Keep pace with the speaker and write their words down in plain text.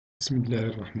بسم الله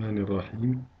الرحمن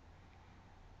الرحيم.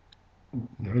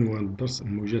 عنوان الدرس: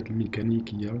 الموجات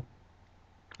الميكانيكية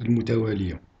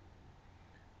المتوالية.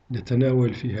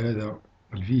 نتناول في هذا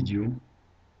الفيديو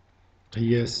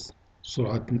قياس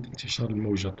سرعة انتشار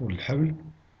الموجة طول الحبل،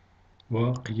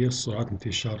 وقياس سرعة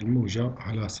انتشار الموجة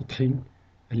على سطح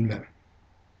الماء.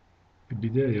 في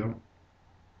البداية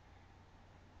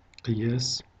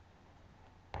قياس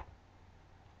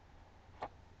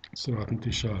سرعة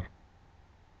انتشار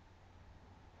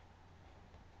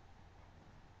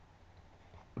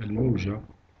الموجة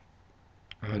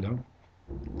على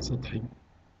سطح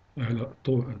على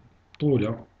طول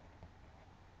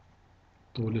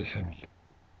الحبل.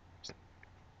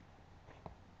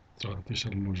 سرعة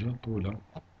انتشار الموجة طول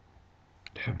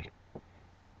الحبل.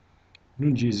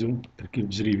 ننجز التركيب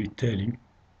التجريبي التالي.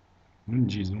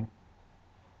 ننجز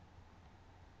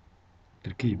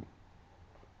التركيب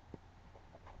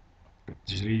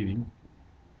التجريبي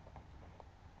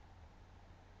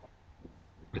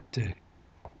التالي: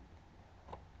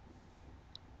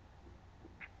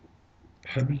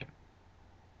 حبل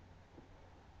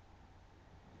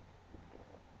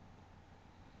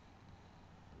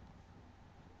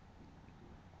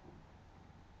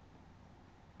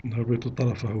نربط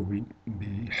طرفه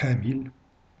بحامل،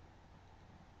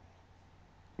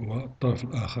 والطرف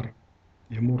الآخر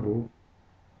يمر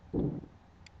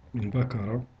من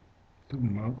بكرة،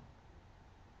 ثم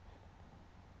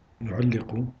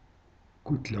نعلق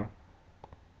كتلة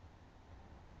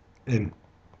M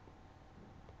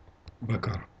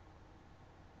بكرة.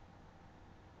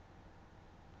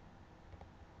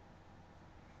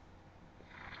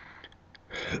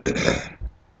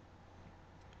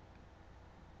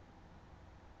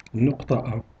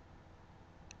 النقطة A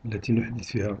التي نحدث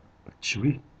فيها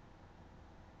التشويه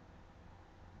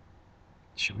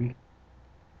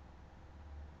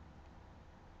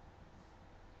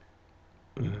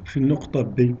في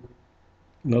النقطة B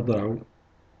نضع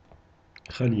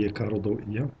خلية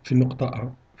كهروضوئية. في النقطة A،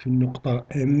 في النقطة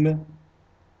M،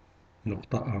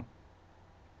 نقطة A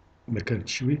مكان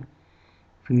التشويه.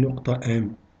 في النقطة M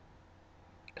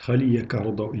خلية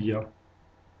كهروضوئية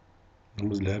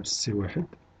نرمز لها بالC1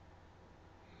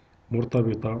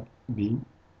 مرتبطة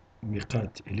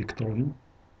بميقات إلكتروني.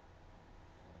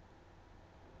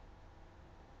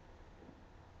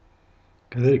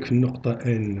 كذلك في النقطة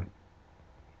N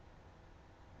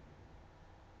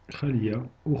خلية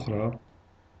أخرى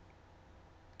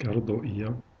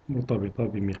كهروضوئية مرتبطة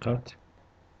بميقات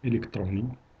إلكتروني.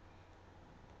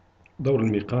 دور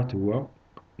الميقات هو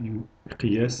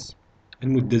قياس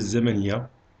المدة الزمنية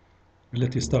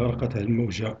التي استغرقتها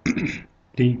الموجة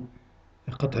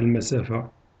لقطع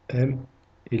المسافة M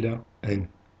إلى N.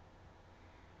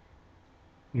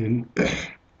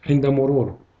 عند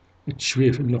مرور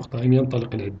التشويه في النقطة M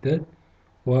ينطلق العداد،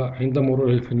 وعند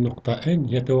مروره في النقطة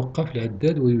N يتوقف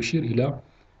العداد ويشير إلى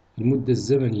المدة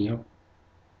الزمنية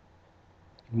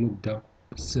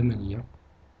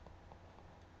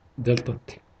دلتا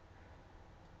T.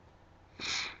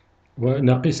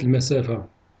 ونقيس المسافة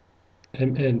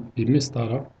MN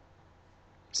بمسطرة،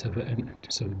 مسافة M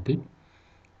تساوي D.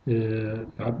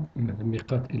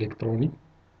 ميقات إلكتروني،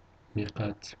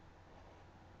 ميقات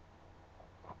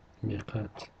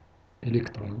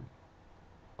إلكتروني.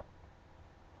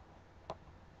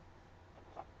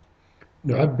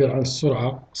 نعبر عن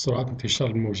سرعة انتشار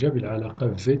الموجة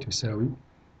بالعلاقة V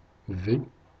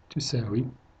تساوي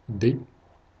D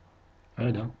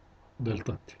على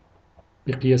دلتا T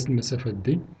بقياس المسافة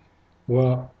D،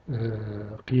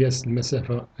 وقياس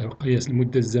المسافة أو قياس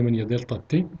المدة الزمنية دلتا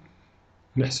T.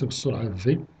 نحسب السرعة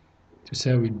V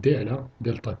تساوي D على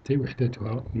دلتا T،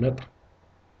 وحدتها متر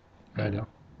على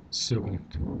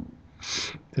السكوند.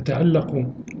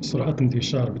 تتعلق سرعة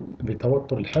انتشار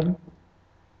بتوتر الحبل.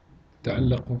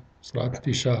 تتعلق سرعة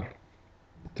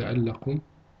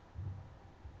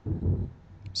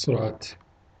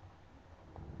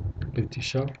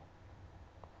الانتشار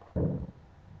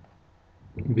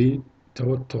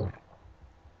بتوتر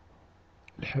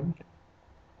الحبل.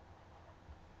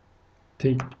 T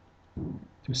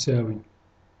تساوي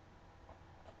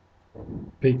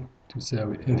P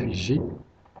تساوي M في G،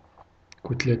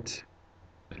 كتلة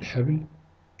الحبل،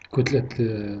 كتلة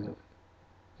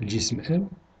الجسم M،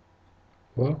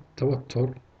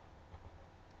 وتوتر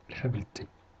الحبل T.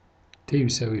 T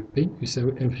يساوي P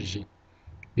يساوي M في G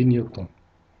بنيوتن.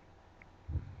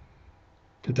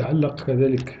 تتعلق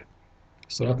كذلك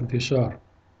سرعة انتشار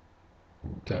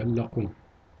تتعلق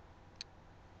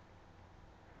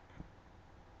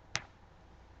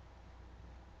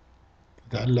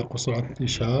سرعة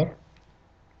انتشار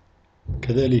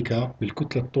كذلك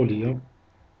بالكتلة الطولية.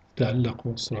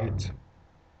 تتعلق سرعة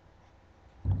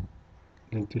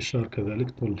الانتشار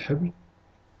كذلك طول الحبل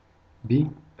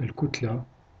بالكتلة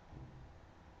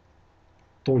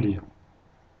الطولية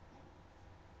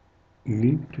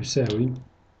مي تساوي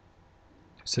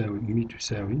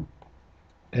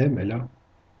ام على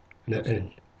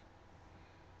ال،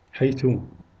 حيث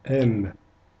ام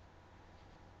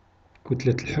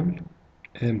كتلة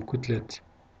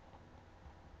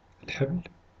الحبل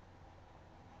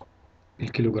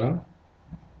بالكيلوغرام،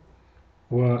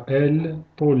 و ال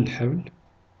طول الحبل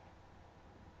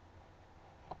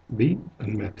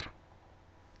بالمتر.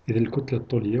 إذا الكتلة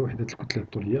الطولية، وحدة الكتلة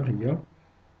الطولية هي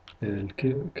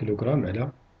الكيلوغرام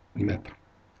على المتر.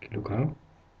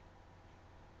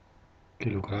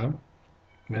 كيلوغرام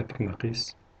متر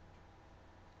ناقص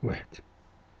واحد.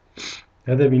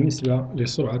 هذا بالنسبة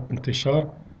لسرعة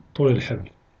انتشار طول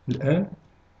الحبل. الآن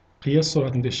قياس سرعة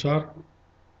انتشار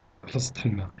على سطح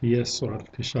الماء، قياس سرعة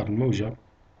انتشار الموجة،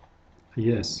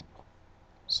 قياس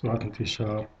سرعة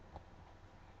انتشار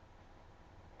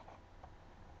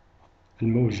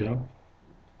الموجة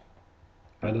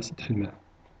على سطح الماء.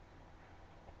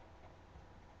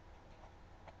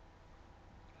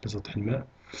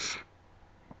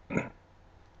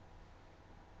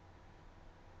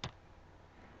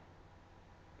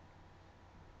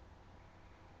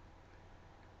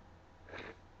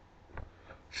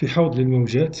 في حوض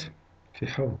للموجات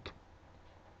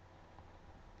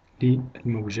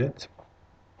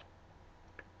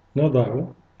نضع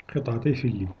قطعتي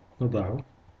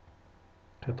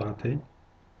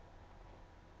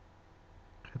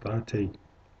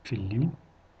فلين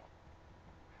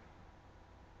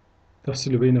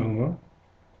تفصل بينهما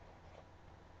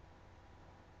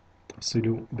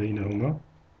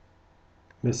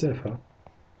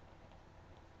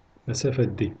مسافة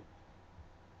دي.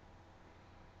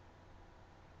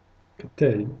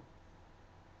 كالتالي: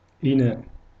 إناء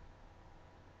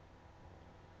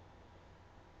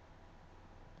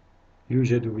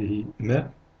يوجد به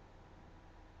ماء،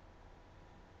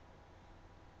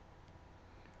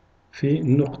 في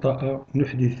النقطة أ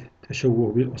نحدث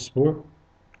تشوه بالأسبوع،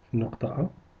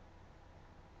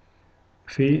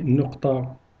 في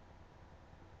النقطة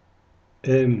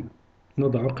M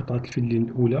نضع قطعة الفلين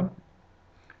الأولى،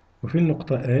 وفي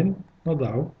النقطة N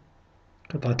نضع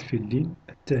قطعة الفلين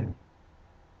الثانية.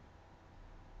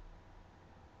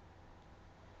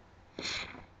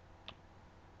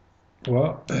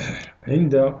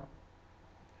 وعند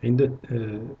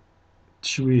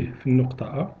التشويه في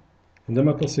النقطة أ،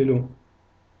 عندما تصل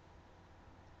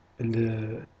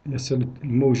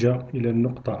الموجة إلى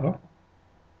النقطة أ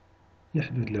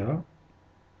يحدث لها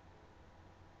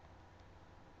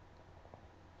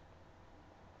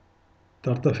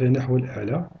ترتفع نحو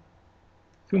الأعلى،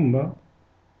 ثم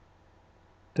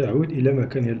تعود إلى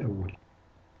مكانها الأول.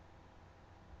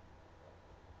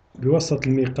 بواسطة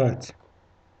الميقات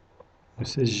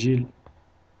نسجل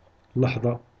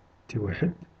لحظة T1،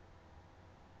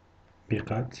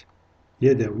 ميقات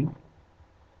يدوي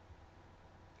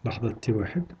لحظة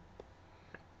T1.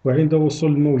 وعند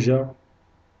وصول الموجة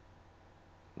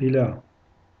إلى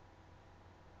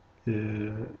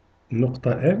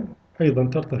النقطة M أيضا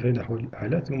ترتفع نحو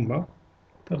الأعلى، ثم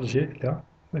ترجع إلى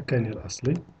مكانها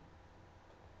الأصلي.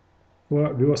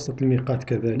 وبواسطة الميقات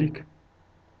كذلك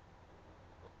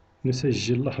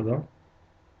نسجل لحظة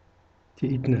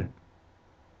T2.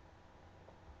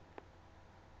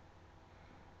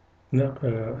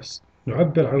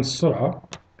 نعبر عن السرعة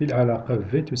بالعلاقة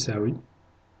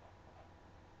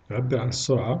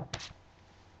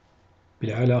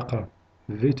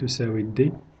V تساوي،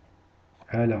 D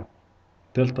على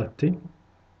دلتا T،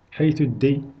 حيث D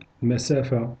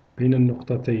المسافة بين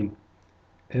النقطتين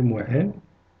M و N،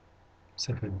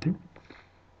 مسافة D،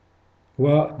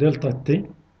 ودلتا T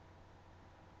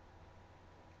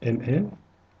MN،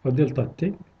 ودلتا T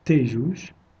T2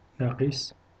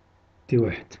 ناقص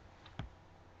T1.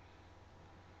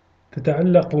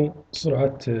 تتعلق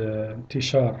سرعة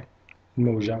انتشار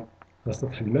الموجة على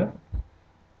سطح الماء،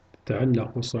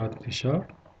 تعلق سرعة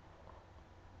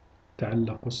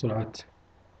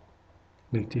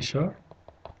الانتشار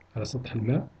على سطح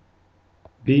الماء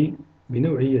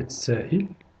بنوعية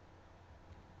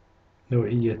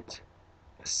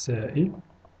السائل،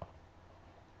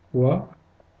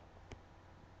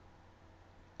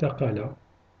 وتقل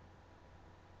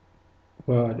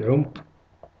والعمق،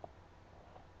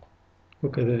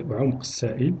 وكذلك وعمق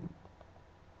السائل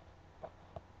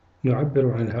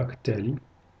نعبر عنها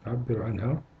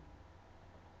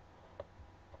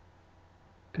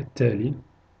كالتالي: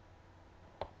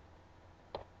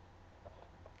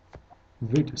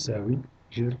 V تساوي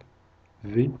جذر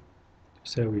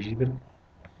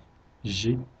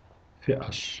G في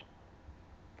H.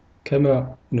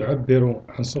 كما نعبر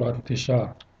عن سرعة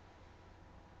انتشار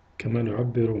كما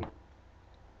نعبر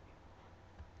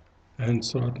عن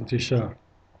سرعة انتشار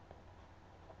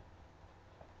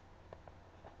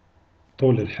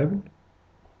طول الحبل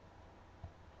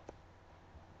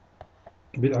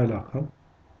بالعلاقة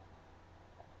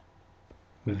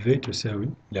V تساوي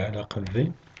العلاقة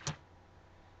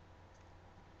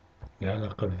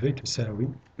V تساوي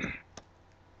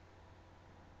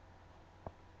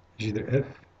جذر F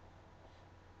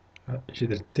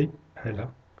جذر T على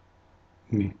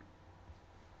مي.